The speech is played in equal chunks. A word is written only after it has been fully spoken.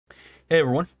Hey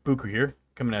everyone, Buku here,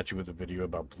 coming at you with a video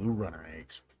about blue runner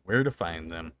eggs, where to find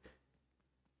them.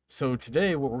 So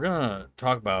today what we're going to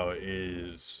talk about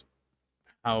is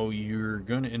how you're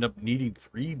going to end up needing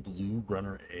 3 blue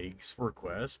runner eggs for a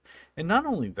quest. And not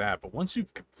only that, but once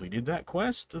you've completed that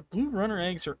quest, the blue runner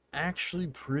eggs are actually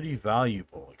pretty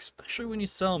valuable, especially when you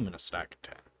sell them in a stack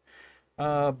of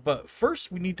 10. But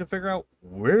first we need to figure out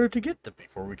where to get them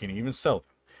before we can even sell them.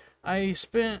 I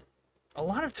spent a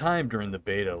lot of time during the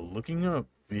beta looking up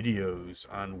videos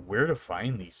on where to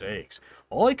find these eggs.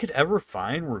 All I could ever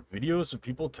find were videos of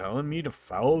people telling me to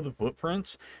follow the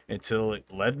footprints until it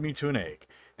led me to an egg.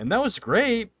 And that was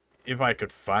great if I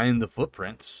could find the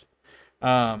footprints.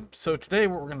 So today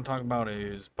what we're going to talk about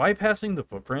is bypassing the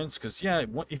footprints, because yeah,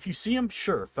 if you see them,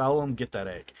 sure, follow them, get that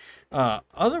egg.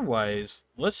 Otherwise,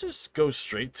 let's just go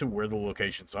straight to where the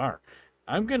locations are.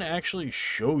 I'm going to actually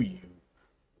show you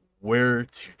where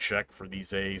to check for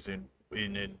these eggs and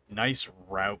in a nice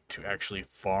route to actually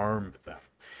farm them.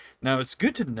 Now, it's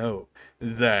good to note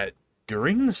that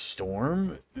during the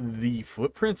storm, the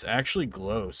footprints actually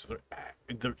glow, so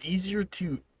they're easier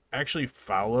to actually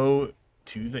follow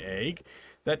to the egg.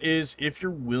 That is, if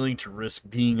you're willing to risk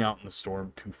being out in the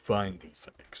storm to find these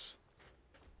eggs.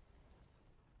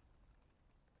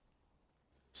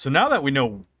 So now that we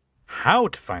know how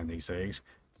to find these eggs,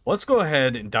 let's go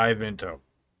ahead and dive into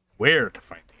where to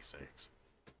find these eggs.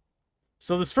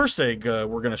 So this first egg we're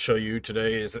going to show you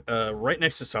today is right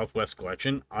next to Southwest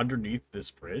Collection, underneath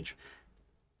this bridge.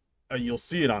 You'll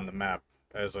see it on the map,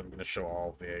 as I'm going to show all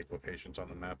of the egg locations on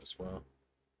the map as well.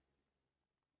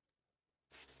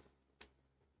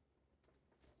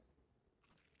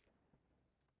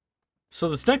 So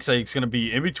this next egg is going to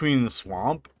be in between the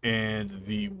swamp and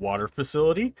the water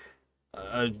facility.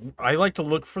 I like to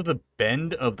look for the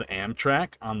bend of the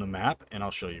Amtrak on the map, and I'll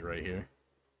show you right here.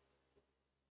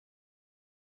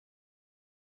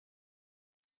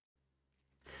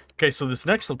 Okay, so this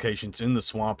next location's in the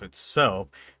swamp itself.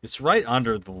 It's right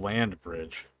under the land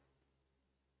bridge.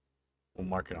 We'll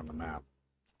mark it on the map.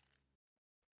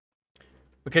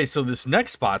 Okay, so this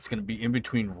next spot's going to be in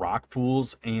between rock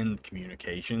pools and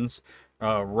communications.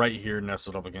 Right here,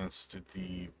 nestled up against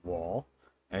the wall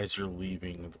as you're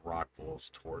leaving the rock pools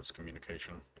towards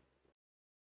communication.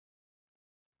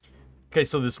 Okay,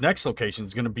 so this next location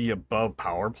is going to be above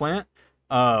power plant,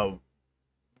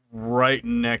 right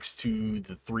next to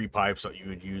the 3 pipes that you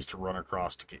would use to run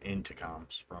across to get into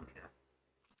comms from here.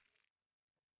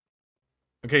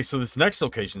 Okay, so this next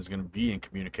location is going to be in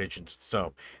communications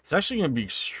itself. It's actually going to be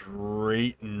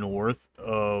straight north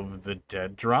of the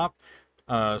dead drop.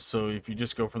 So if you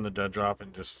just go from the dead drop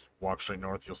and just walk straight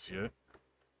north, you'll see it.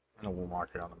 And we'll mark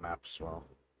it on the map as well.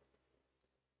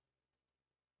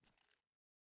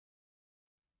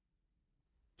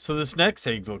 So this next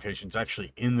egg location is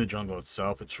actually in the jungle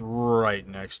itself. It's right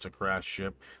next to Crash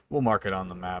Ship. We'll mark it on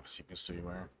the map so you can see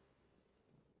where.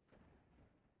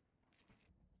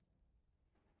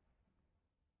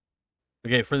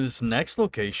 Okay, for this next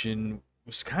location, it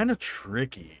was kind of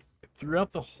tricky.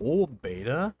 Throughout the whole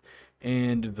beta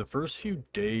and the first few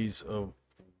days of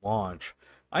launch,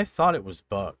 I thought it was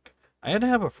bugged. I had to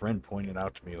have a friend point it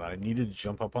out to me that I needed to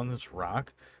jump up on this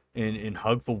rock and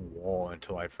hug the wall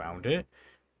until I found it,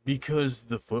 because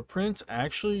the footprints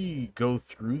actually go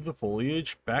through the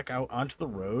foliage back out onto the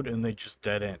road and they just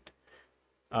dead end.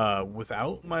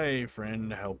 Without my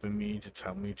friend helping me to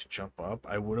tell me to jump up,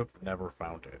 I would have never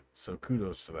found it. So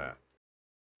kudos to that.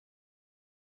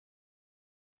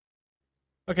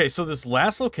 Okay, so this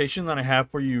last location that I have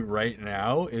for you right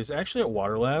now is actually at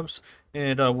Water Labs,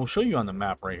 and we'll show you on the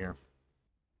map right here.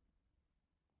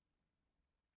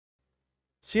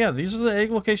 So yeah, these are the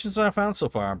egg locations that I found so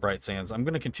far on Bright Sands. I'm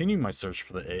going to continue my search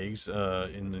for the eggs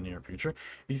in the near future.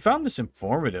 If you found this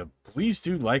informative, please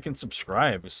do like and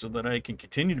subscribe so that I can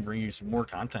continue to bring you some more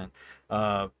content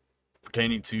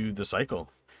pertaining to the cycle.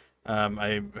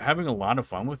 I'm having a lot of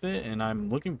fun with it, and I'm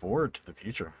looking forward to the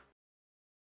future.